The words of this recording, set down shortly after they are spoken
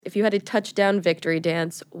if you had a touchdown victory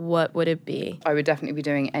dance, what would it be? I would definitely be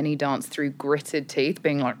doing any dance through gritted teeth,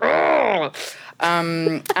 being like, "Argh!"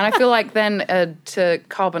 And I feel like then to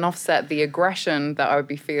carbon offset the aggression that I would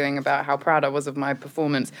be feeling about how proud I was of my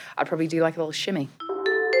performance, I'd probably do like a little shimmy.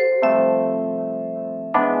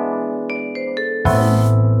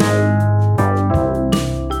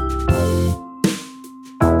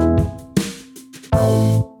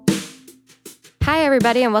 Hi,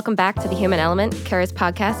 everybody, and welcome back to The Human Element, Carat's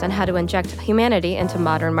podcast on how to inject humanity into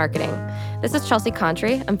modern marketing. This is Chelsea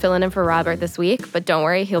Contry. I'm filling in for Robert this week, but don't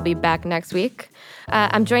worry, he'll be back next week.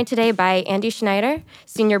 I'm joined today by Andy Schneider,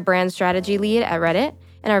 Senior Brand Strategy Lead at Reddit,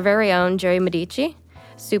 and our very own Joey Medici,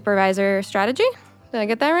 Supervisor Strategy. Did I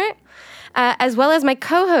get that right? As well as my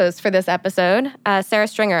co-host for this episode, Sarah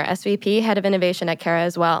Stringer, SVP, Head of Innovation at Carat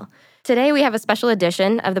as well. Today, we have a special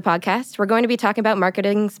edition of the podcast. We're going to be talking about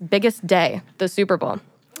marketing's biggest day, the Super Bowl.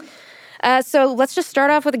 So let's just start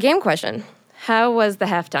off with a game question. How was the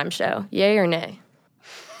halftime show? Yay or nay?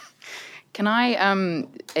 Can I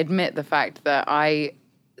admit the fact that I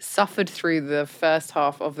suffered through the first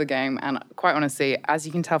half of the game, and quite honestly, as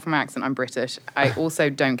you can tell from my accent, I'm British. I also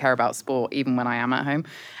don't care about sport, even when I am at home.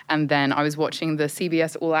 And then I was watching the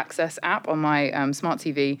CBS All Access app on my smart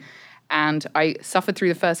TV, and I suffered through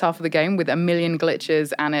the first half of the game with a million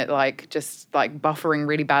glitches and it just buffering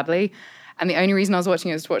really badly. And the only reason I was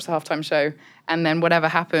watching it was to watch the halftime show. And then whatever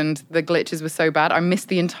happened, the glitches were so bad, I missed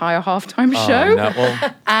the entire halftime show. No,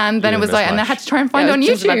 well, and then it was like, and I had to try and find it on YouTube.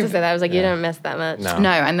 I was just about to say that. I was like, you didn't miss that much. No,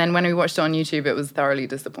 and then when we watched it on YouTube, it was thoroughly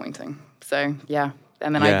disappointing. So, yeah.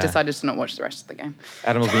 And then I decided to not watch the rest of the game.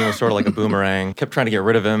 Adam Levine was sort of like a boomerang. Kept trying to get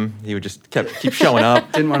rid of him. He would just keep showing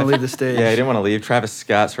up. Didn't want to leave the stage. Yeah, he didn't want to leave. Travis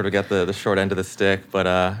Scott sort of got the short end of the stick. But,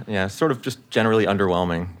 sort of just generally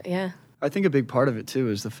underwhelming. Yeah. I think a big part of it, too,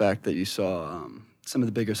 is the fact that you saw some of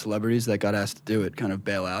the bigger celebrities that got asked to do it kind of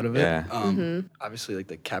bail out of it. Yeah. Obviously, like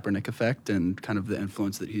the Kaepernick effect and kind of the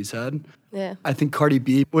influence that he's had. Yeah. I think Cardi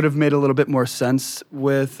B would have made a little bit more sense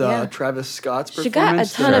with Travis Scott's performance. She got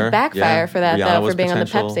a ton of backfire for that, Rihanna though, for being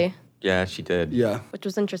potential. on the Pepsi. Yeah, she did. Yeah. Which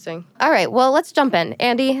was interesting. All right, well, let's jump in.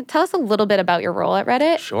 Andy, tell us a little bit about your role at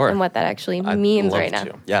Reddit. Sure. And what that actually I'd means love right now.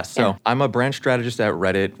 to. Yeah, so I'm a brand strategist at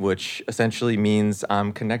Reddit, which essentially means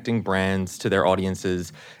I'm connecting brands to their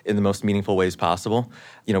audiences in the most meaningful ways possible.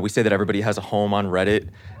 You know, we say that everybody has a home on Reddit,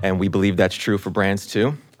 and we believe that's true for brands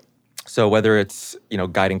too. So whether it's,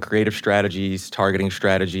 guiding creative strategies, targeting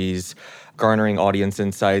strategies, garnering audience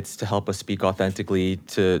insights to help us speak authentically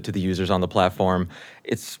to the users on the platform,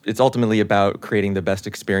 it's ultimately about creating the best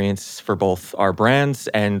experience for both our brands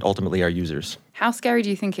and ultimately our users. How scary do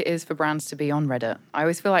you think it is for brands to be on Reddit? I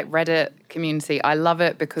always feel like Reddit community, I love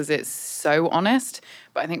it because it's so honest,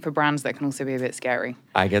 but I think for brands that can also be a bit scary.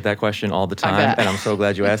 I get that question all the time, and I'm so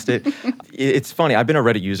glad you asked it. It's funny, I've been a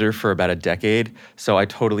Reddit user for about a decade, so I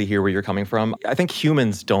totally hear where you're coming from. I think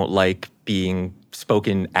humans don't like being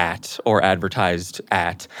spoken at or advertised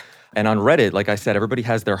at. And on Reddit, like I said, everybody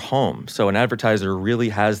has their home. So an advertiser really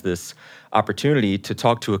has this opportunity to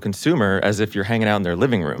talk to a consumer as if you're hanging out in their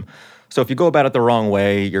living room. So if you go about it the wrong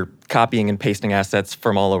way, you're copying and pasting assets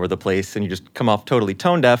from all over the place, and you just come off totally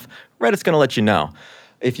tone deaf, Reddit's going to let you know.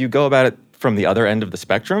 If you go about it from the other end of the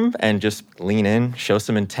spectrum and just lean in, show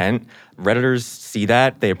some intent, Redditors see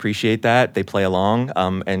that, they appreciate that, they play along.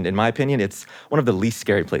 And in my opinion, it's one of the least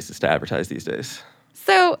scary places to advertise these days.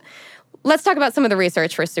 So let's talk about some of the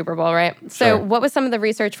research for Super Bowl, right? So what was some of the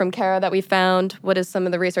research from Carat that we found? What is some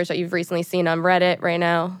of the research that you've recently seen on Reddit right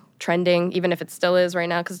now, trending, even if it still is right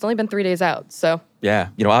now, because it's only been 3 days out, so. Yeah,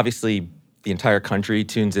 obviously the entire country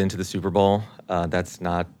tunes into the Super Bowl. That's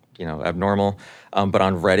not, abnormal. But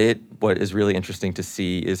on Reddit, what is really interesting to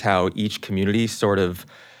see is how each community sort of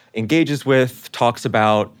engages with, talks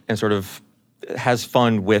about, and sort of has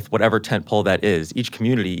fun with whatever tentpole that is. Each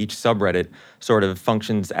community, each subreddit sort of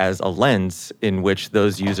functions as a lens in which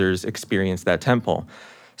those users experience that tentpole.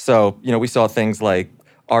 So, we saw things like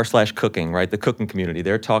r/cooking, right? The cooking community.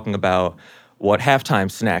 They're talking about what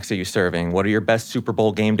halftime snacks are you serving? What are your best Super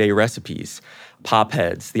Bowl game day recipes?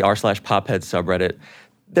 Popheads, the r/popheads subreddit.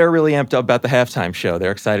 They're really amped up about the halftime show.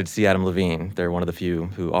 They're excited to see Adam Levine. They're one of the few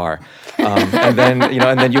who are. And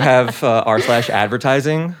then you have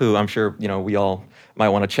r/advertising, who I'm sure we all might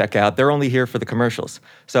want to check out. They're only here for the commercials.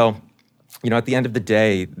 So, at the end of the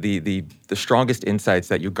day, the strongest insights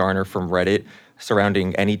that you garner from Reddit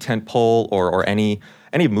surrounding any tentpole or any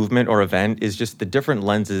movement or event is just the different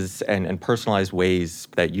lenses and personalized ways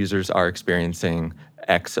that users are experiencing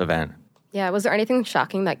X event. Yeah, was there anything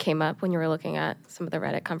shocking that came up when you were looking at some of the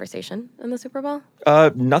Reddit conversation in the Super Bowl?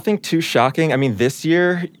 Nothing too shocking. I mean, this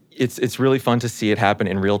year, it's really fun to see it happen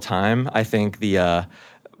in real time. I think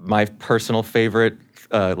My personal favorite,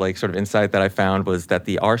 sort of insight that I found was that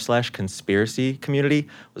the r/conspiracy community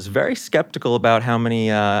was very skeptical about how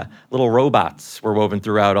many little robots were woven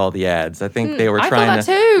throughout all the ads. I think they were trying thought that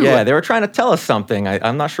too. Yeah, they were trying to tell us something.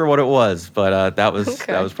 I'm not sure what it was, but that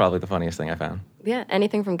was probably the funniest thing I found. Yeah,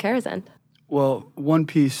 anything from Carat's end? Well, one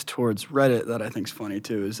piece towards Reddit that I think is funny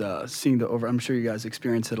too is seeing I'm sure you guys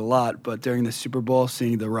experience it a lot, but during the Super Bowl,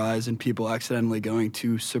 seeing the rise in people accidentally going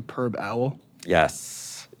to Superb Owl.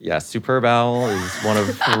 Yes, Superb Owl is one of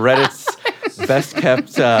Reddit's best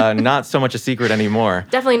kept, not so much a secret anymore.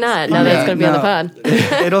 Definitely not. Now that it's going to be on the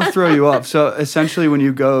pod. It'll throw you off. So essentially when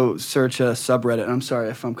you go search a subreddit, and I'm sorry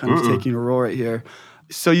if I'm kind of taking a role right here.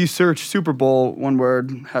 So you search Super Bowl, one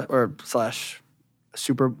word, or /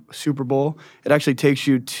 Super Bowl, it actually takes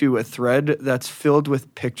you to a thread that's filled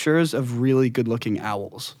with pictures of really good-looking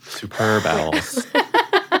owls. Superb owls.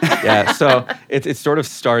 Yeah, so it sort of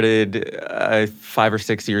started 5 or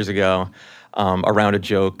 6 years ago around a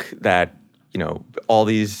joke that, all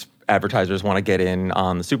these advertisers want to get in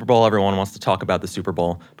on the Super Bowl. Everyone wants to talk about the Super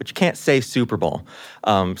Bowl, but you can't say Super Bowl.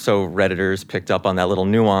 So Redditors picked up on that little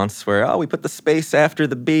nuance where, we put the space after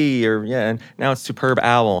the B, and now it's Superb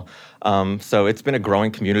Owl. So it's been a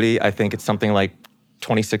growing community. I think it's something like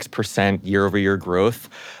 26% year-over-year growth.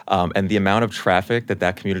 And the amount of traffic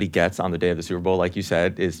that community gets on the day of the Super Bowl, like you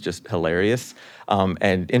said, is just hilarious.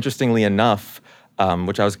 And interestingly enough,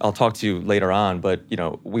 which I'll talk to you later on, but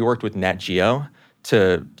we worked with Nat Geo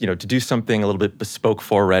to do something a little bit bespoke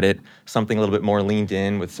for Reddit, something a little bit more leaned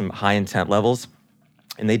in with some high intent levels.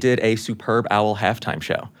 And they did a Superb Owl halftime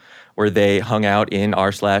show where they hung out in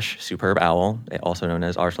r/Superb Owl, also known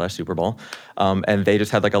as r/Super Bowl. And they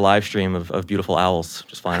just had like a live stream of beautiful owls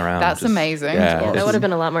just flying around. That's amazing. Yeah, that would have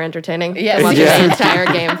been a lot more entertaining Yes. than watching the entire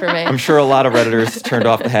game for me. I'm sure a lot of Redditors turned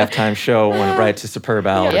off the halftime show and went right to Superb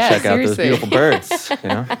Owl to check out those beautiful birds.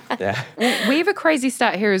 Yeah. We have a crazy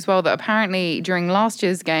stat here as well that apparently during last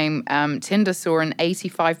year's game, Tinder saw an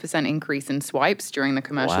 85% increase in swipes during the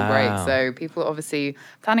commercial break. So people are obviously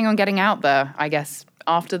planning on getting out there, I guess,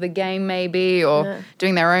 after the game maybe, or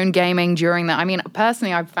doing their own gaming during that. I mean,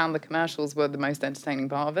 personally, I've found the commercials were the most entertaining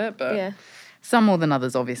part of it, but some more than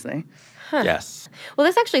others, obviously. Huh. Yes. Well,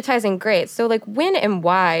 this actually ties in great. So, when and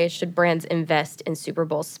why should brands invest in Super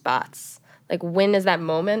Bowl spots? When is that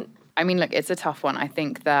moment? I mean, look, it's a tough one. I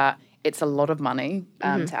think that it's a lot of money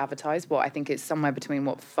to advertise. I think it's somewhere between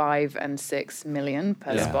 5 and 6 million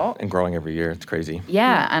per spot. And growing every year. It's crazy.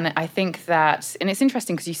 Yeah, and I think that, and it's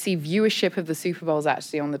interesting because you see viewership of the Super Bowl is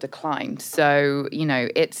actually on the decline. So,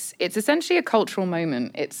 it's essentially a cultural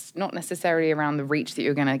moment. It's not necessarily around the reach that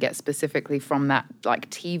you're going to get specifically from that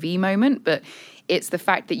TV moment, but it's the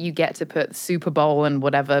fact that you get to put Super Bowl and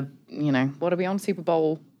whatever, what are we on? Super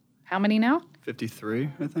Bowl, how many now? 53,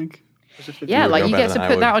 I think. Yeah, you get to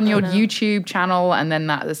put that on your YouTube channel, and then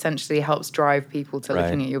that essentially helps drive people to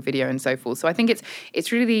looking at your video and so forth. So I think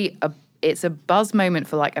it's really a buzz moment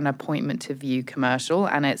for an appointment to view commercial,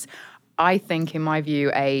 and it's, I think, in my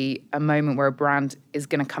view, a moment where a brand is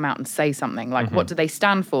going to come out and say something. What do they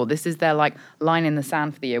stand for? This is their line in the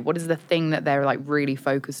sand for the year. What is the thing that they're really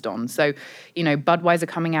focused on? So, Budweiser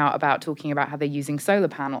coming out talking about how they're using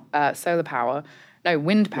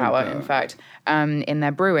wind power, in fact, in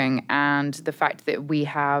their brewing, and the fact that we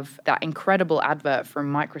have that incredible advert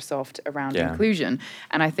from Microsoft around inclusion.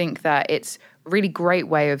 And I think that it's a really great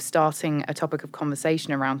way of starting a topic of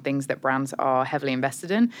conversation around things that brands are heavily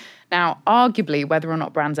invested in. Now, arguably, whether or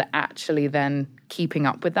not brands are actually then keeping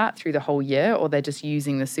up with that through the whole year, or they're just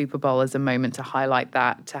using the Super Bowl as a moment to highlight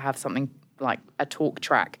that, to have something like a talk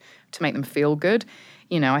track to make them feel good.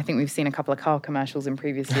 I think we've seen a couple of car commercials in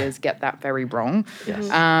previous years get that very wrong. Yes.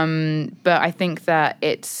 But I think that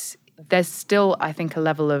there's still, I think, a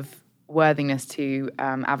level of worthiness to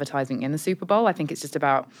advertising in the Super Bowl. I think it's just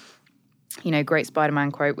about, great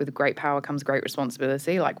Spider-Man quote, with great power comes great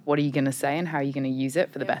responsibility. What are you going to say and how are you going to use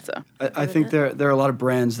it for the better? I think there are a lot of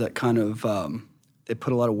brands that kind of, they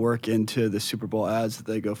put a lot of work into the Super Bowl ads that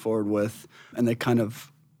they go forward with, and they kind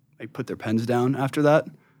of put their pens down after that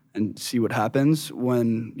and see what happens.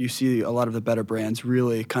 When you see a lot of the better brands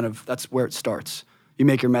really that's where it starts. You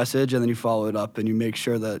make your message and then you follow it up and you make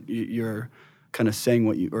sure that you're kind of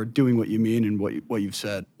saying or doing what you mean and what you've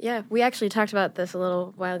said. Yeah, we actually talked about this a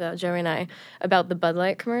little while ago, Joey and I, about the Bud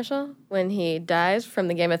Light commercial when he dies from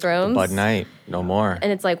the Game of Thrones. Bud Knight, no more.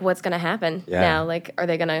 And it's what's going to happen now? Are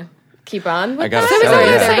they going to keep on with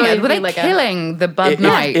that? Were they killing the Bud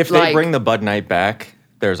Knight? If they bring the Bud Knight back,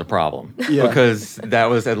 there's a problem. Because that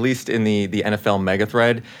was, at least in the NFL mega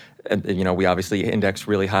thread, And, we obviously index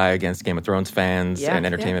really high against Game of Thrones fans and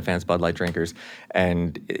entertainment fans, Bud Light drinkers.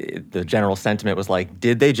 And the general sentiment was like,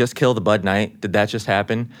 did they just kill the Bud Knight? Did that just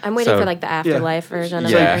happen? I'm waiting for the afterlife version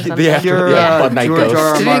of it or something. Bud Knight George ghost. R.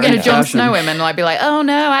 R. So you're going to Jon Snow him and be like, oh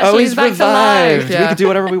no, actually he's back to life. We could do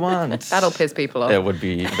whatever we want. That'll piss people off. It would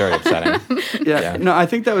be very upsetting. No, I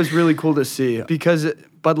think that was really cool to see because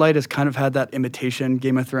Bud Light has kind of had that imitation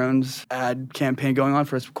Game of Thrones ad campaign going on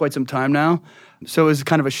for quite some time now. So it was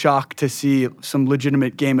kind of a shock to see some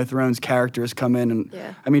legitimate Game of Thrones characters come in.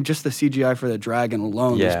 And I mean, just the CGI for the dragon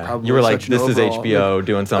alone was probably you were like, such an this is overall, HBO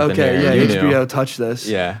doing something okay, here. HBO touched this.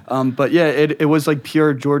 Yeah. But it was like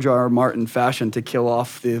pure George R. R. Martin fashion to kill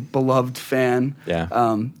off the beloved fan.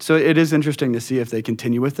 Yeah. So it is interesting to see if they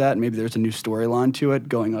continue with that. Maybe there's a new storyline to it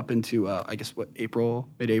going up into,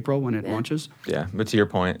 mid-April when it launches. Yeah, but to your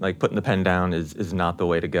point, like putting the pen down is not the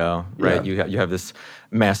way to go, right? Yeah. You have this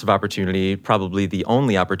massive opportunity, probably the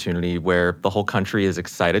only opportunity where the whole country is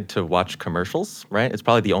excited to watch commercials, right? It's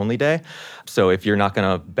probably the only day. So if you're not going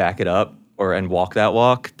to back it up and walk that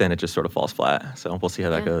walk, then it just sort of falls flat. So we'll see how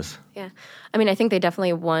that goes. Yeah. I mean, I think they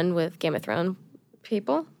definitely won with Game of Thrones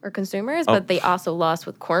people or consumers, but they also lost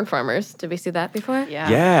with corn farmers. Did we see that before?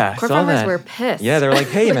 Yeah, corn saw farmers that. were pissed. Yeah, they were like,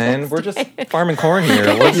 hey, man, we're just farming corn here.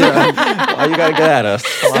 Why you got to get at us?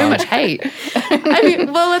 So much hate. I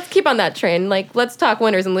mean, well, let's keep on that train. Like, let's talk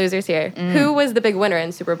winners and losers here. Who was the big winner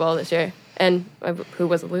in Super Bowl this year? And who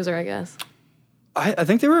was a loser, I guess? I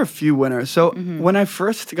think there were a few winners. So when I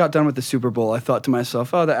first got done with the Super Bowl, I thought to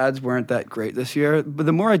myself, the ads weren't that great this year. But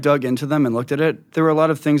the more I dug into them and looked at it, there were a lot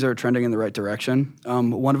of things that were trending in the right direction.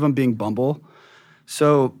 One of them being Bumble.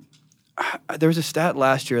 So there was a stat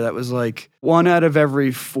last year that was like 1 out of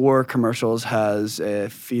every 4 commercials has a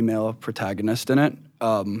female protagonist in it.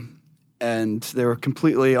 And they were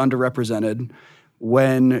completely underrepresented.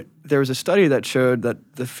 When there was a study that showed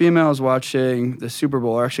that the females watching the Super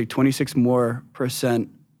Bowl are actually 26% more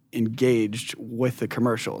engaged with the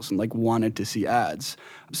commercials and like wanted to see ads.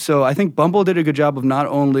 So I think Bumble did a good job of not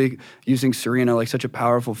only using Serena, like such a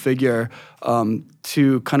powerful figure,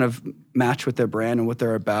 to kind of match with their brand and what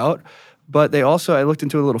they're about, but they also, I looked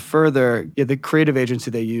into it a little further, the creative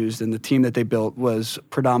agency they used and the team that they built was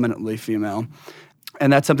predominantly female.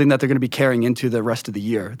 And that's something that they're going to be carrying into the rest of the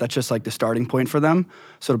year. That's just like the starting point for them.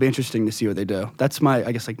 So it'll be interesting to see what they do. That's my,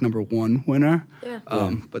 I guess, like number 1 winner. Yeah.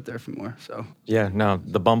 But there are a few more, so. Yeah, no,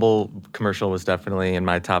 the Bumble commercial was definitely in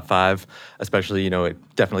my top 5, especially,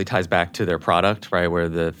 it definitely ties back to their product, right, where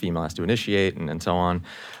the female has to initiate and so on.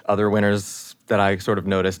 Other winners that I sort of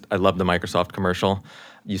noticed, I love the Microsoft commercial.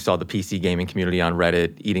 You saw the PC gaming community on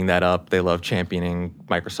Reddit eating that up. They love championing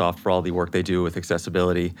Microsoft for all the work they do with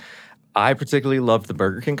accessibility. I particularly loved the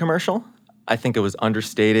Burger King commercial. I think it was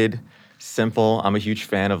understated, simple. I'm a huge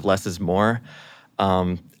fan of less is more.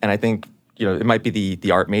 And I think, it might be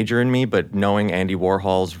the art major in me, but knowing Andy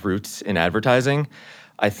Warhol's roots in advertising,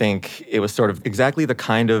 I think it was sort of exactly the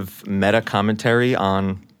kind of meta commentary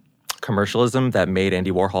on commercialism that made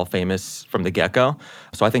Andy Warhol famous from the get-go.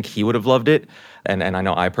 So I think he would have loved it. And I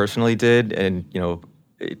know I personally did. And,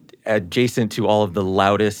 adjacent to all of the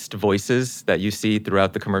loudest voices that you see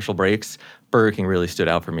throughout the commercial breaks, Burger King really stood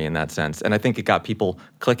out for me in that sense. And I think it got people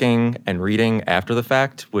clicking and reading after the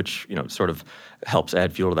fact, which, sort of helps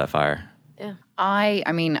add fuel to that fire. Yeah.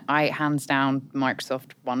 I hands down,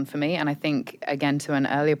 Microsoft won for me. And I think, again, to an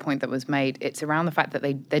earlier point that was made, it's around the fact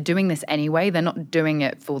that they're doing this anyway. They're not doing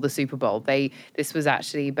it for the Super Bowl. This was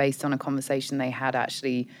actually based on a conversation they had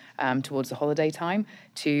actually towards the holiday time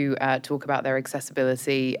to talk about their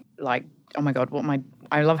accessibility. Like, oh my God,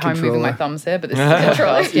 I love how I'm moving my thumbs here, but this is a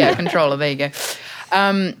controller. Yeah, controller, there you go.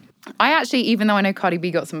 I actually, even though I know Cardi B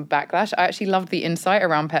got some backlash, I actually loved the insight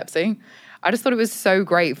around Pepsi. I just thought it was so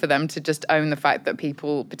great for them to just own the fact that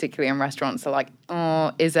people, particularly in restaurants, are like,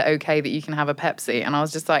 oh, is it okay that you can have a Pepsi? And I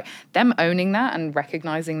was just like, them owning that and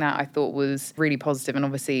recognizing that I thought was really positive. And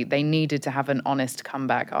obviously they needed to have an honest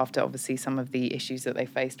comeback after obviously some of the issues that they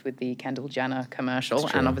faced with the Kendall Jenner commercial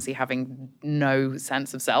and obviously having no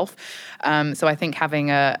sense of self. So I think having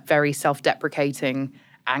a very self-deprecating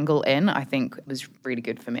angle I think was really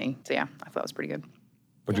good for me. So yeah, I thought it was pretty good.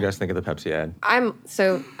 What do you guys think of the Pepsi ad?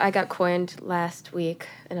 I got coined last week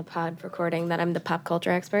in a pod recording that I'm the pop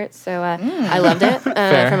culture expert. So I loved it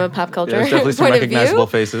from a pop culture There's definitely some point recognizable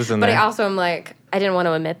of view. faces in but there. I also am like, I didn't want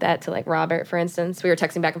to admit that to like Robert, for instance. We were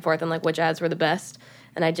texting back and forth on like which ads were the best.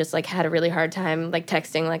 And I just like had a really hard time like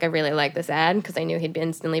texting like I really like this ad because I knew he'd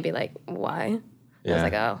instantly be like, why? Yeah. I was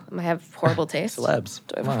like, oh, I have horrible taste. Celebs.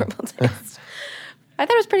 Do I have horrible taste? I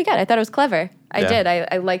thought it was pretty good. I thought it was clever. I Yeah. did.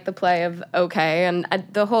 I liked the play of okay, and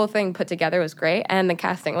the whole thing put together was great. And the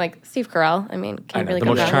casting, like Steve Carell, I mean, I can't know, really the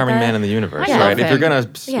go most wrong with charming that. man in the universe, I right? love If you're him. gonna,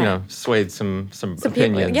 Yeah. sway some Some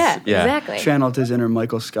opinions, people, exactly. Channeled his inner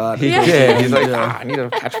Michael Scott. He did. He's like, I need a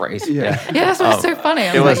catchphrase. Yeah. Yeah, that's what's so funny.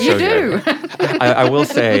 I It was was like, so you good. do. I will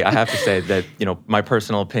say, I have to say that, my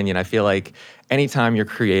personal opinion, I feel like anytime your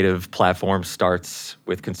creative platform starts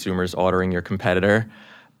with consumers ordering your competitor,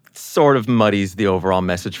 sort of muddies the overall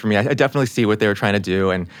message for me. I definitely see what they were trying to do,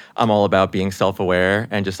 and I'm all about being self-aware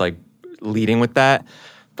and just like leading with that.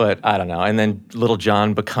 But I don't know. And then Little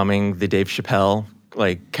John becoming the Dave Chappelle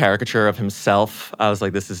like caricature of himself, I was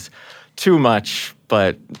like, this is too much.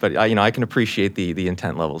 But I can appreciate the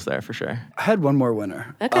intent levels there for sure. I had one more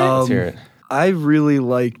winner. Okay. Let's hear it. I really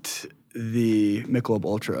liked the Michelob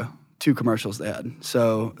Ultra 2 commercials they had.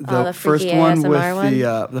 So the first freaky one with ASMR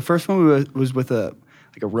one? the first one was with a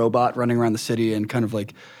robot running around the city and kind of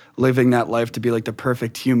like living that life to be like the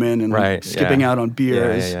perfect human and like, Right, skipping yeah. out on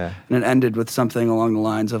beers. Yeah. And it ended with something along the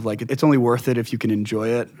lines of like, it's only worth it if you can enjoy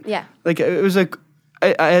it. Yeah. Like it was like,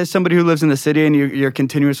 I as somebody who lives in the city and you're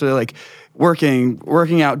continuously like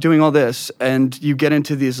working out, doing all this, and you get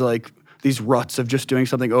into these ruts of just doing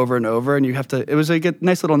something over and over, and you have to. It was like a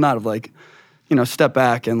nice little nod of like, step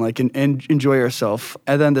back and like enjoy yourself.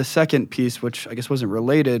 And then the second piece, which I guess wasn't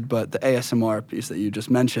related, but the ASMR piece that you just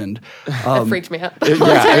mentioned, That freaked me out. I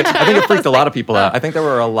think it freaked a lot of people out. I think there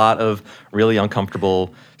were a lot of really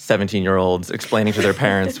uncomfortable 17-year-olds explaining to their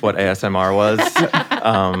parents what ASMR was.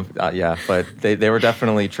 But they were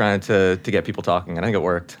definitely trying to get people talking, and I think it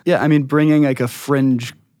worked. yeah, I mean, bringing like a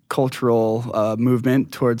fringe cultural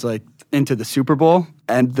movement towards like into the Super Bowl,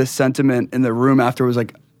 and the sentiment in the room after was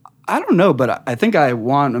like, I don't know, but I think I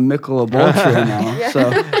want a Michelob Ultra now. So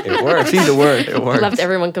It worked. it seemed to work. It worked. Left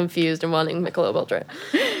everyone confused and wanting Michelob Ultra.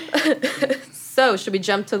 So, should we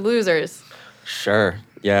jump to losers? Sure.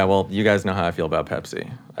 Yeah. Well, you guys know how I feel about Pepsi.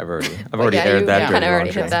 I've already yeah, aired you that. kind of dirty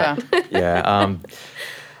already hit laundry. that. Yeah.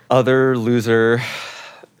 Other loser.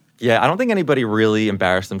 Yeah, I don't think anybody really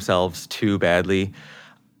embarrassed themselves too badly.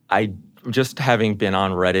 Just having been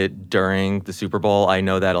on Reddit during the Super Bowl, I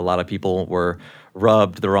know that a lot of people were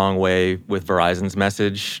rubbed the wrong way with Verizon's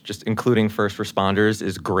message. Just including first responders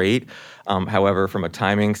is great. However, from a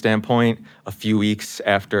timing standpoint, a few weeks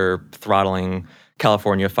after throttling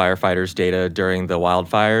California firefighters' data during the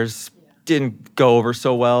wildfires didn't go over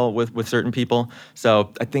so well with certain people.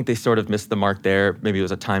 So I think they sort of missed the mark there. Maybe it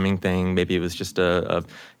was a timing thing. Maybe it was just an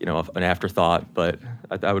afterthought. But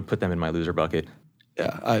I would put them in my loser bucket.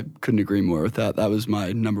 Yeah, I couldn't agree more with that. That was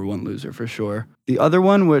my number one loser for sure. The other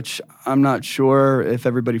one, which I'm not sure if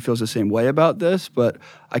everybody feels the same way about this, but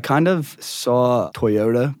I kind of saw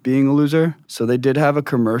Toyota being a loser. So they did have a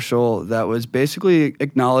commercial that was basically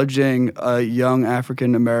acknowledging a young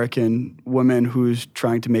African-American woman who's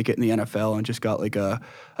trying to make it in the NFL and just got like a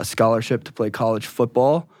scholarship to play college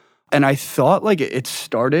football. And I thought like it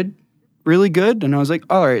started really good. And I was like,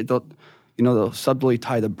 all right, they'll subtly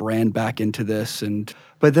tie the brand back into this.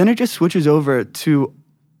 But then it just switches over to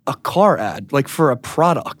a car ad, like for a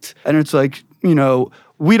product. And it's like,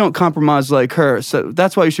 we don't compromise like her. So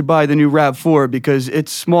that's why you should buy the new RAV4 because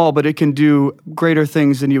it's small, but it can do greater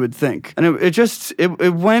things than you would think. And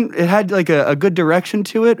it had like a good direction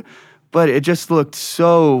to it, but it just looked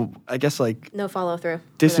so, I guess, like No follow through.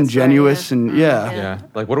 disingenuous and yeah. Yeah.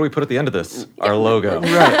 Like, what do we put at the end of this? Our logo.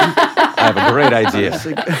 Right. I have a great idea.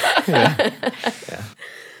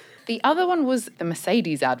 The other one was the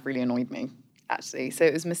Mercedes ad really annoyed me, actually. So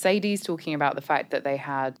it was Mercedes talking about the fact that they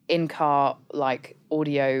had in-car, like,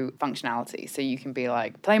 audio functionality. So you can be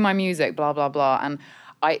like, play my music, blah, blah, blah. And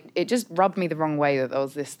it just rubbed me the wrong way that there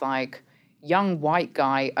was this, like, young white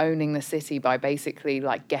guy owning the city by basically,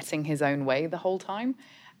 like, getting his own way the whole time.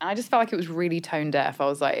 And I just felt like it was really tone deaf. I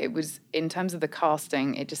was like, in terms of the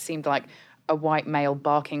casting, it just seemed like a white male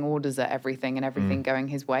barking orders at everything and everything going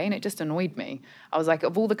his way, and it just annoyed me. I was like,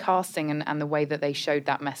 of all the casting and the way that they showed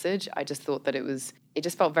that message, I just thought that it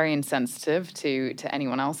just felt very insensitive to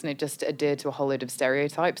anyone else, and it just adhered to a whole load of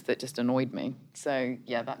stereotypes that just annoyed me. So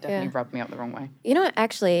yeah, that definitely rubbed me up the wrong way. You know what,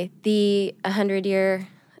 actually, the 100-year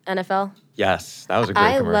NFL, Yes, that was a great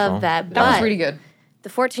I commercial. love that. That was but really good. the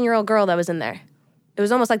 14-year-old girl that was in there, it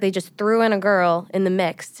was almost like they just threw in a girl in the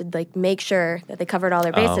mix to like make sure that they covered all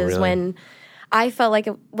their bases really? when I felt like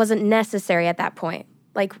it wasn't necessary at that point.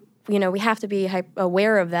 Like, we have to be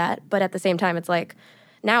aware of that, but at the same time, it's like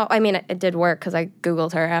now, I mean, it did work because I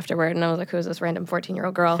Googled her afterward and I was like, who is this random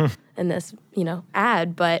 14-year-old girl in this,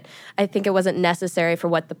 ad? But I think it wasn't necessary for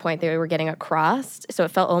what the point they were getting across. So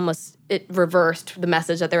it felt almost, it reversed the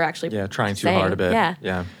message that they were actually trying too saying. hard a bit.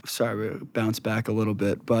 Yeah. Sorry, we bounced back a little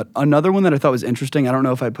bit. But another one that I thought was interesting, I don't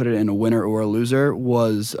know if I put it in a winner or a loser,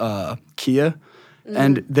 was Kia.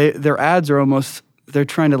 And their ads are almost, they're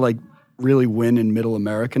trying to like really win in middle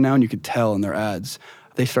America now, and you could tell in their ads.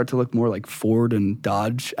 They start to look more like Ford and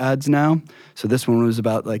Dodge ads now. So this one was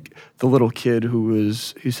about like the little kid who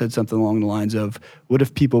said something along the lines of, what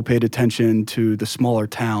if people paid attention to the smaller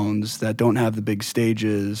towns that don't have the big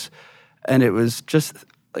stages? And it was just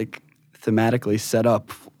like thematically set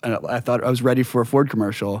up. And I thought I was ready for a Ford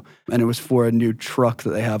commercial, and it was for a new truck that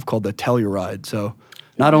they have called the Telluride. So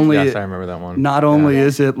not only Yes, I remember that one. Not only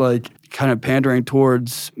is it like kind of pandering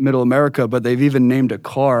towards middle America, but they've even named a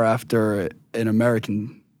car after an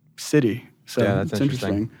American city. So that's it's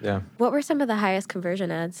interesting. Yeah. What were some of the highest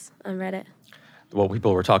conversion ads on Reddit? What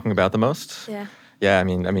people were talking about the most? Yeah. Yeah, I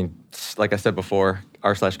mean, like I said before,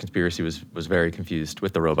 r/conspiracy was very confused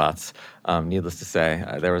with the robots. Needless to say,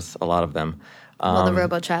 there was a lot of them. Well, the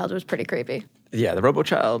Robo-Child was pretty creepy. Yeah, the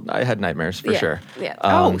Robo-Child, I had nightmares for sure.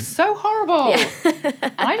 Yeah. So horrible.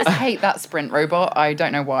 And I just hate that Sprint robot. I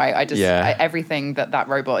don't know why. Everything that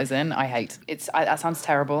robot is in, I hate. That sounds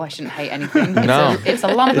terrible. I shouldn't hate anything. No. It's a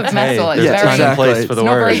lump of metal. It's there's very time and place for the it's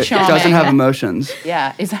not word. very It charming. doesn't have emotions.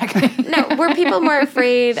 Yeah, exactly. No, were people more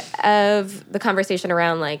afraid of the conversation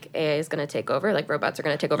around like AI is going to take over, like robots are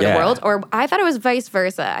going to take over the world? Or I thought it was vice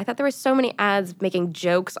versa. I thought there were so many ads making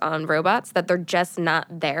jokes on robots that they're just not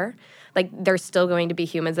there. Like, there's still going to be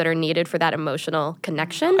humans that are needed for that emotional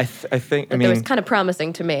connection. I think, it was kind of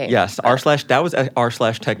promising to me. Yes, that was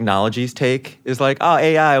r/technology's take, is like, oh,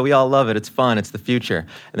 AI, we all love it, it's fun, it's the future.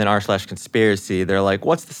 And then r/conspiracy, they're like,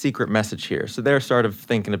 what's the secret message here? So they're sort of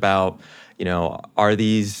thinking about, are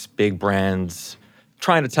these big brands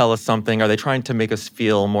trying to tell us something? Are they trying to make us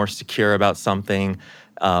feel more secure about something?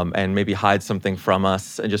 And maybe hide something from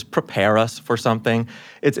us and just prepare us for something.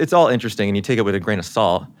 It's all interesting, and you take it with a grain of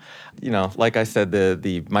salt. Like I said,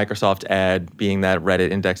 the Microsoft ad, being that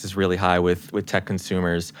Reddit index is really high with tech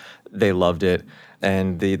consumers, they loved it.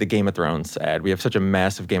 And the Game of Thrones ad, we have such a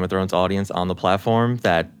massive Game of Thrones audience on the platform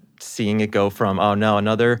that seeing it go from, oh no,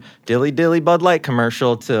 another dilly Bud Light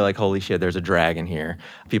commercial, to like, holy shit, there's a dragon here.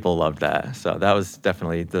 People loved that. So that was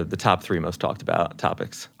definitely the top 3 most talked about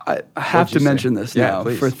topics. I have to mention this now.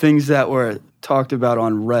 Please. For things that were talked about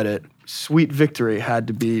on Reddit, Sweet Victory had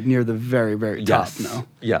to be near the very, very top, no?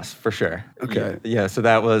 Yes, for sure. Okay. Yeah, so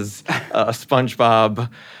that was a SpongeBob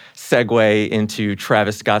segue into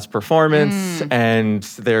Travis Scott's performance, and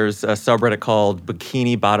there's a subreddit called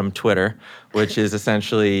Bikini Bottom Twitter, which is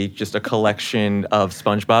essentially just a collection of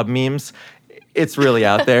SpongeBob memes. It's really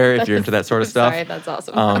out there if you're into that sort of stuff. Sorry, that's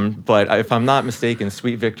awesome. But if I'm not mistaken,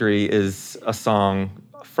 Sweet Victory is a song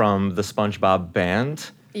from the SpongeBob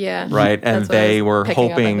band. Yeah. Right, and they were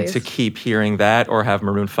hoping to to keep hearing that or have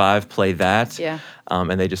Maroon 5 play that. Yeah.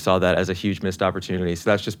 And they just saw that as a huge missed opportunity. So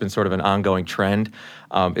that's just been sort of an ongoing trend.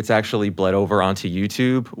 It's actually bled over onto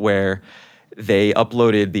YouTube, where they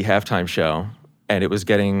uploaded the halftime show, and it was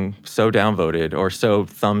getting so downvoted or so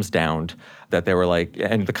thumbs downed that they were like,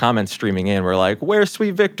 and the comments streaming in were like, where's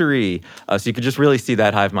Sweet Victory? So you could just really see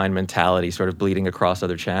that hive mind mentality sort of bleeding across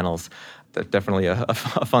other channels. That's definitely a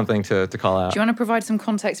fun thing to call out. Do you want to provide some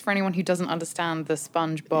context for anyone who doesn't understand the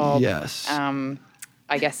SpongeBob? Yes.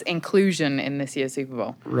 I guess inclusion in this year's Super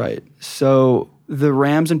Bowl. Right. So the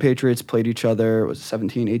Rams and Patriots played each other, it was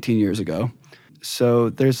 17, 18 years ago. So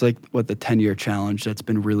there's like the 10-year challenge that's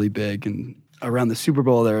been really big. And around the Super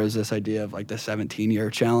Bowl, there is this idea of like the 17-year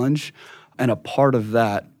challenge. And a part of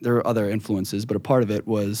that, there are other influences, but a part of it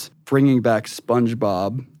was bringing back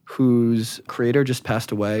SpongeBob, whose creator just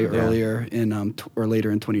passed away earlier in or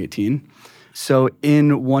later in 2018. So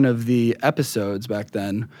in one of the episodes back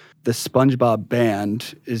then, the SpongeBob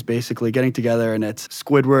band is basically getting together, and it's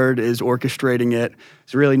Squidward is orchestrating it.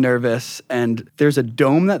 He's really nervous, and there's a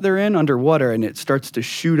dome that they're in underwater, and it starts to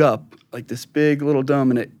shoot up like this big little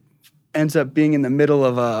dome, and it ends up being in the middle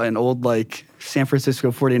of an old like San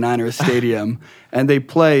Francisco 49ers stadium, and they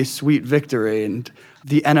play Sweet Victory, and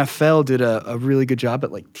the NFL did a really good job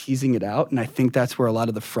at like teasing it out, and I think that's where a lot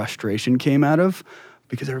of the frustration came out of,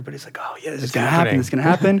 because everybody's like, oh yeah, this is going to happen, this is going to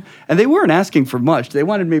happen. And they weren't asking for much. They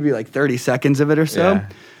wanted maybe like 30 seconds of it or so. Yeah.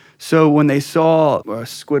 So when they saw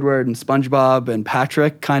Squidward and SpongeBob and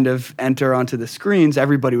Patrick kind of enter onto the screens,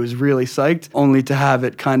 everybody was really psyched, only to have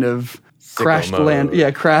it kind of crashed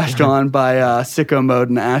on by sicko mode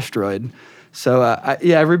and asteroid. So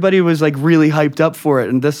everybody was like really hyped up for it.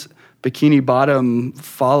 And this bikini bottom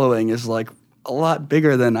following is like a lot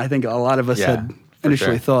bigger than I think a lot of us had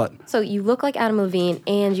initially thought. So you look like Adam Levine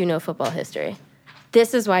and you know football history.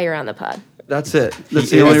 This is why you're on the pod. That's it. That's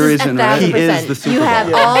the only reason, right? He is the Super You Bowl.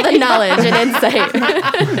 have all the knowledge and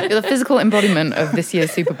insight. You're the physical embodiment of this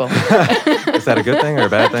year's Super Bowl. Is that a good thing or a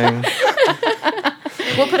bad thing?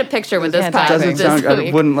 We'll put a picture with this pod Doesn't this sound. I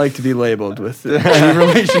week. wouldn't like to be labeled with any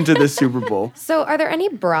relation to this Super Bowl. So are there any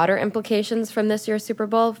broader implications from this year's Super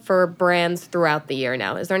Bowl for brands throughout the year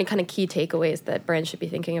now? Is there any kind of key takeaways that brands should be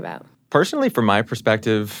thinking about? Personally, from my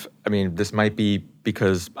perspective, I mean, this might be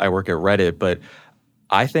because I work at Reddit, but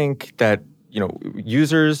I think that,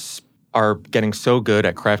 users are getting so good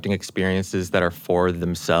at crafting experiences that are for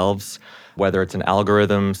themselves, whether it's an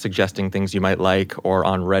algorithm suggesting things you might like or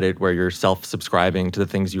on Reddit where you're self-subscribing to the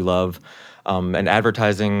things you love. And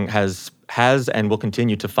advertising has and will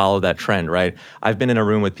continue to follow that trend, right? I've been in a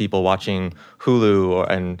room with people watching Hulu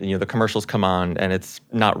and the commercials come on and it's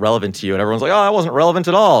not relevant to you and everyone's like, oh, that wasn't relevant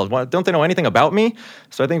at all. Don't they know anything about me?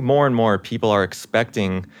 So I think more and more people are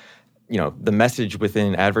expecting the message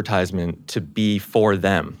within advertisement to be for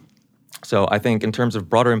them. So I think in terms of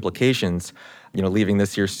broader implications, leaving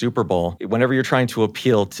this year's Super Bowl, whenever you're trying to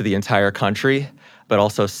appeal to the entire country, but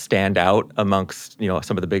also stand out amongst,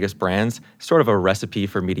 some of the biggest brands, sort of a recipe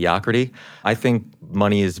for mediocrity. I think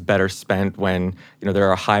money is better spent when, there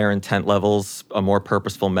are higher intent levels, a more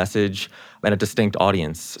purposeful message, and a distinct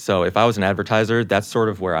audience. So if I was an advertiser, that's sort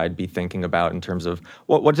of where I'd be thinking about in terms of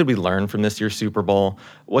what did we learn from this year's Super Bowl?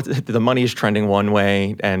 The money is trending one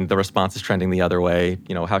way and the response is trending the other way.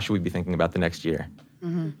 How should we be thinking about the next year?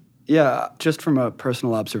 Mm-hmm. Yeah, just from a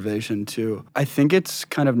personal observation too, I think it's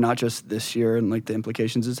kind of not just this year and like the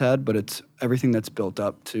implications it's had, but it's everything that's built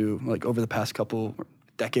up to like over the past couple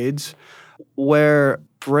decades where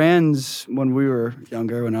brands, when we were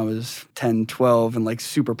younger, when I was 10, 12 and like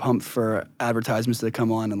super pumped for advertisements that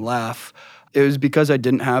come on and laugh, it was because I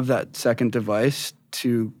didn't have that second device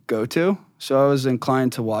to go to. So I was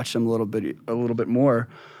inclined to watch them a little bit more.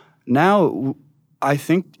 Now, I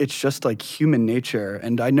think it's just like human nature.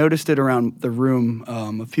 And I noticed it around the room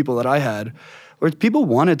of people that I had, where people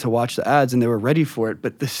wanted to watch the ads and they were ready for it.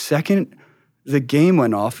 But the second the game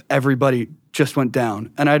went off, everybody just went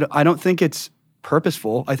down. And I don't think it's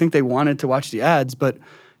purposeful. I think they wanted to watch the ads, but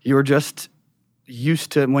you were just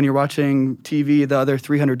used to, when you're watching TV the other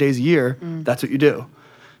 300 days a year, that's what you do.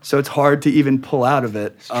 So it's hard to even pull out of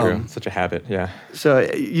it. It's true. Such a habit, yeah. So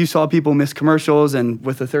you saw people miss commercials, and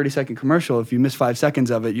with a 30-second commercial, if you miss 5 seconds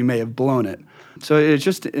of it, you may have blown it. So it's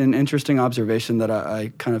just an interesting observation that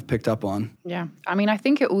I kind of picked up on. Yeah. I mean, I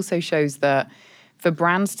think it also shows that for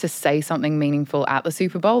brands to say something meaningful at the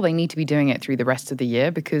Super Bowl, they need to be doing it through the rest of the year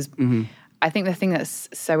because I think the thing that's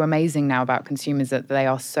so amazing now about consumers is that they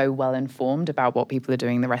are so well informed about what people are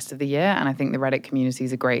doing the rest of the year. And I think the Reddit community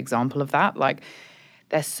is a great example of that. Like,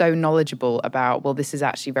 they're so knowledgeable about, well, this is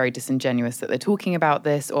actually very disingenuous that they're talking about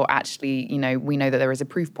this, or actually, we know that there is a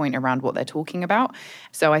proof point around what they're talking about.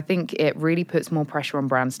 So I think it really puts more pressure on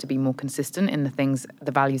brands to be more consistent in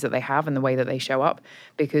the values that they have and the way that they show up,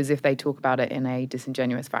 because if they talk about it in a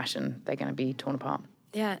disingenuous fashion, they're going to be torn apart.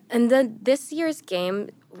 Yeah, and then this year's game,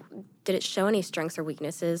 did it show any strengths or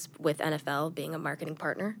weaknesses with NFL being a marketing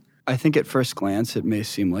partner? I think at first glance, it may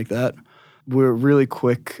seem like that. We're really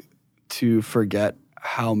quick to forget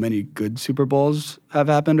how many good Super Bowls have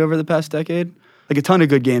happened over the past decade. Like a ton of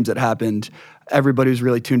good games that happened. Everybody was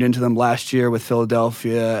really tuned into them last year with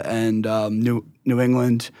Philadelphia and New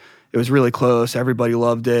England. It was really close. Everybody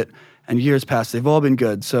loved it. And years past, they've all been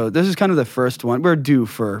good. So this is kind of the first one. We're due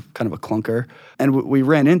for kind of a clunker. And we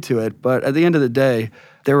ran into it. But at the end of the day,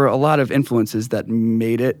 there were a lot of influences that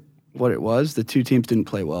made it what it was. The two teams didn't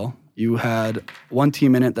play well. You had one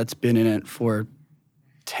team in it that's been in it for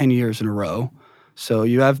 10 years in a row. So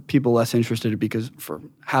you have people less interested because for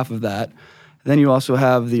half of that. Then you also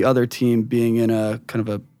have the other team being in a kind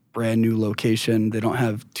of a brand new location. They don't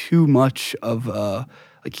have too much of a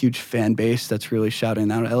huge fan base that's really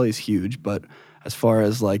shouting out. LA's huge, but as far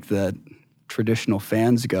as like the traditional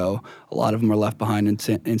fans go, a lot of them are left behind in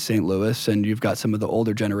St. Louis, and you've got some of the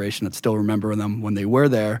older generation that still remember them when they were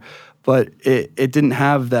there. But it didn't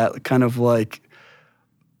have that kind of like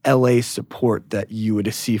LA support that you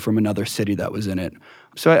would see from another city that was in it.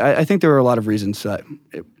 So I think there were a lot of reasons that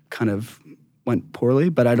it kind of went poorly,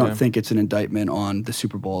 but I don't think it's an indictment on the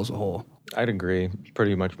Super Bowl as a whole. I'd agree.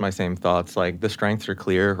 Pretty much my same thoughts. Like, the strengths are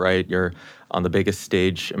clear, right? You're on the biggest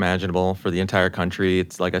stage imaginable for the entire country.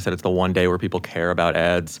 It's like I said, it's the one day where people care about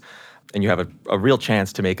ads. And you have a real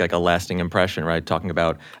chance to make like a lasting impression, right? Talking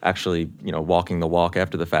about actually, walking the walk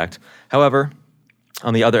after the fact. However,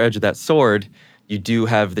 on the other edge of that sword, you do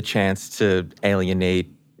have the chance to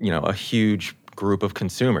alienate, a huge group of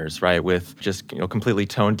consumers, right? With just, completely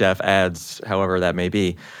tone-deaf ads, however that may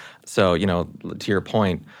be. So, to your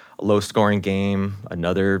point, a low-scoring game,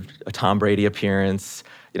 a Tom Brady appearance,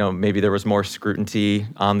 maybe there was more scrutiny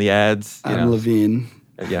on the ads. Adam Levine.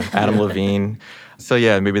 Yeah, Adam Levine. So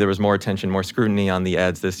yeah, maybe there was more attention, more scrutiny on the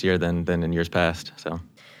ads this year than in years past. So.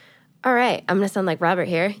 All right, I'm going to sound like Robert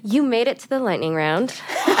here. You made it to the lightning round.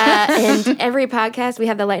 And every podcast we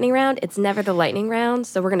have the lightning round. It's never the lightning round,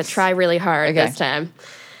 so we're going to try really hard this time.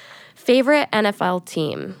 Favorite NFL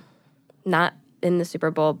team? Not in the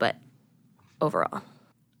Super Bowl, but overall.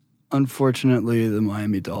 Unfortunately, the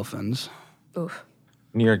Miami Dolphins. Oof.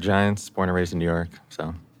 New York Giants, born and raised in New York,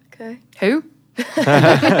 so. Okay. Who?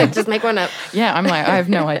 Just make one up. Yeah, I'm like, I have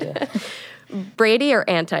no idea. Brady or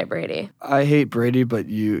anti-Brady? I hate Brady, but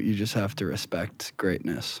you just have to respect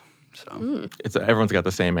greatness. So Everyone's got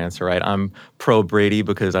the same answer, right? I'm pro Brady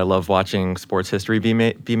because I love watching sports history be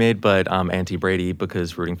made, but I'm anti-Brady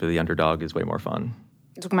because rooting for the underdog is way more fun.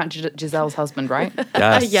 You're talking about Giselle's husband, right?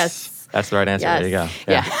 Yes. Yes. That's the right answer. Yes. There you go.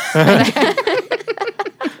 Yeah.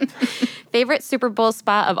 Favorite Super Bowl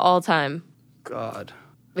spot of all time? God.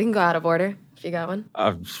 We can go out of order if you got one.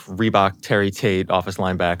 Reebok, Terry Tate, office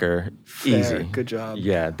linebacker. Fair. Easy. Good job.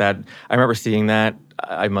 Yeah, I remember seeing that.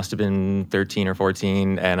 I must have been 13 or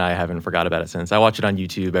 14, and I haven't forgot about it since. I watch it on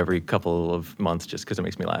YouTube every couple of months just because it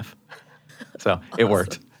makes me laugh. So It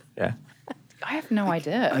worked. Yeah. I have no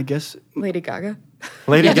idea. I guess Lady Gaga.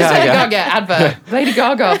 Lady Lady Gaga. Gaga advert. Lady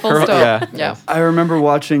Gaga, full stop. Yeah. I remember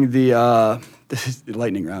watching this is the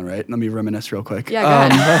lightning round, right? Let me reminisce real quick. Yeah,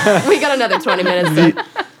 go ahead. We got another 20 minutes.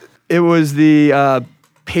 It was the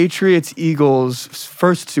Patriots-Eagles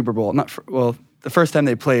first Super Bowl. The first time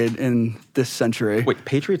they played in this century. Wait,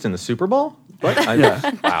 Patriots in the Super Bowl? What? Yeah.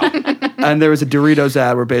 Wow. And there was a Doritos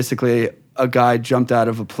ad where basically a guy jumped out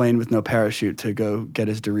of a plane with no parachute to go get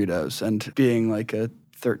his Doritos. And being like a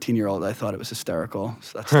 13-year-old, I thought it was hysterical.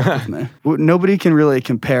 So that stuck with me. Nobody can really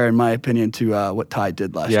compare, in my opinion, to what Tide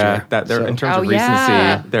did last year. Yeah, in terms of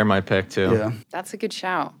recency, they're my pick too. Yeah. That's a good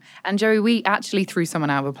shout. And Joey, we actually threw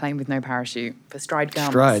someone out of a plane with no parachute for Stride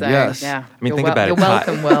Gum. Stride, so, yes. Yeah. I mean, think about You're it.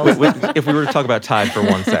 welcome, Will. If we were to talk about Tide for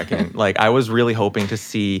 1 second, I was really hoping to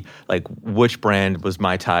see which brand was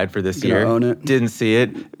my Tide for this year. Own it. Didn't see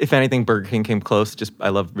it. If anything, Burger King came close. I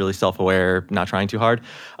love really self-aware, not trying too hard.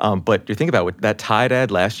 But you think about that Tide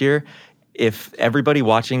ad last year. If everybody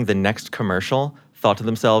watching the next commercial thought to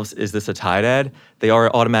themselves, is this a Tide ad? They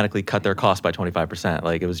automatically cut their cost by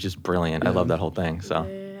 25%. It was just brilliant. I love that whole thing. So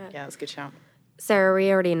Yeah, that's a good shout. Sarah,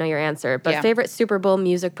 we already know your answer, but favorite Super Bowl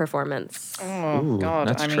music performance? Oh, God.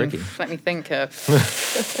 that's tricky. Let me think.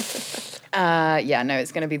 It's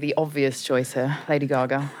going to be the obvious choice here, Lady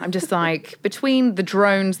Gaga. I'm just between the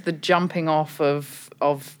drones, the jumping off of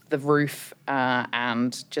the roof,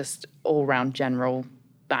 and just all-round general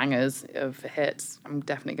bangers of hits, I'm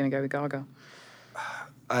definitely going to go with Gaga.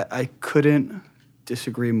 I couldn't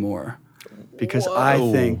disagree more because I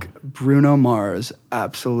think Bruno Mars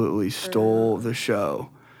absolutely stole the show.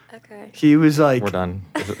 Okay. He was like... we're done.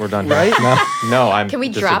 We're done. Right? No, I'm Can we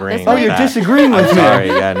drop disagreeing this with one? you're that. disagreeing with I'm me. sorry.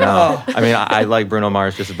 Yeah, no. I mean, I like Bruno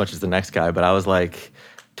Mars just as much as the next guy, but I was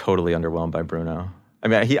totally underwhelmed by Bruno. I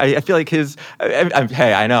mean, I feel like his.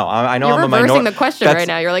 Hey, I know. I know. You're I'm a reversing minority. the question right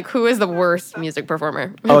now. You're like, who is the worst music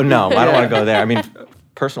performer? Oh no, I don't want to go there. I mean,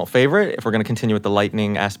 personal favorite. If we're going to continue with the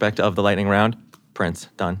lightning aspect of the lightning round, Prince.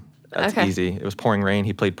 Done. That's Okay. easy. It was pouring rain.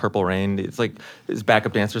 He played Purple Rain. It's like his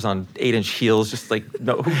backup dancers on 8-inch heels, just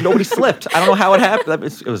nobody slipped. I don't know how it happened.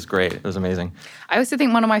 It was great. It was amazing. I also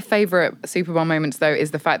think one of my favorite Super Bowl moments, though,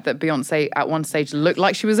 is the fact that Beyonce at one stage looked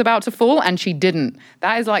like she was about to fall and she didn't.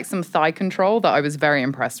 That is some thigh control that I was very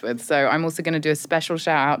impressed with. So I'm also going to do a special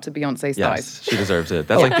shout out to Beyonce's Yes, thighs. she deserves it.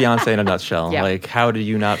 That's like Beyonce in a nutshell. Yeah. How do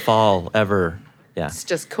you not fall ever? Yeah. It's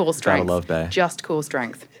just core strength. love Bay. Just core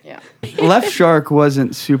strength. Yeah. Left Shark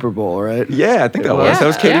wasn't Super Bowl, right? Yeah, I think that was. Yeah. That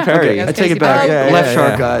was Katy Yeah. Perry. Okay, I that's take Katy it back. Perry. Left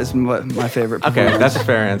Shark guys, my favorite. Okay, performance. that's a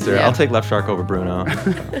fair answer. Yeah. I'll take Left Shark over Bruno.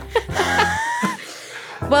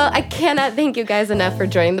 Well, I cannot thank you guys enough for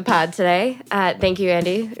joining the pod today. Thank you,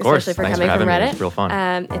 Andy, course. especially for Thanks coming for from having me. Reddit. It was real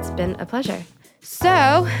fun. It's been a pleasure.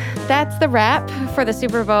 So that's the wrap for the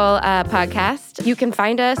Super Bowl podcast. You can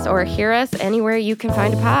find us or hear us anywhere you can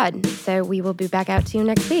find a pod. So we will be back out to you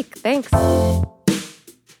next week. Thanks.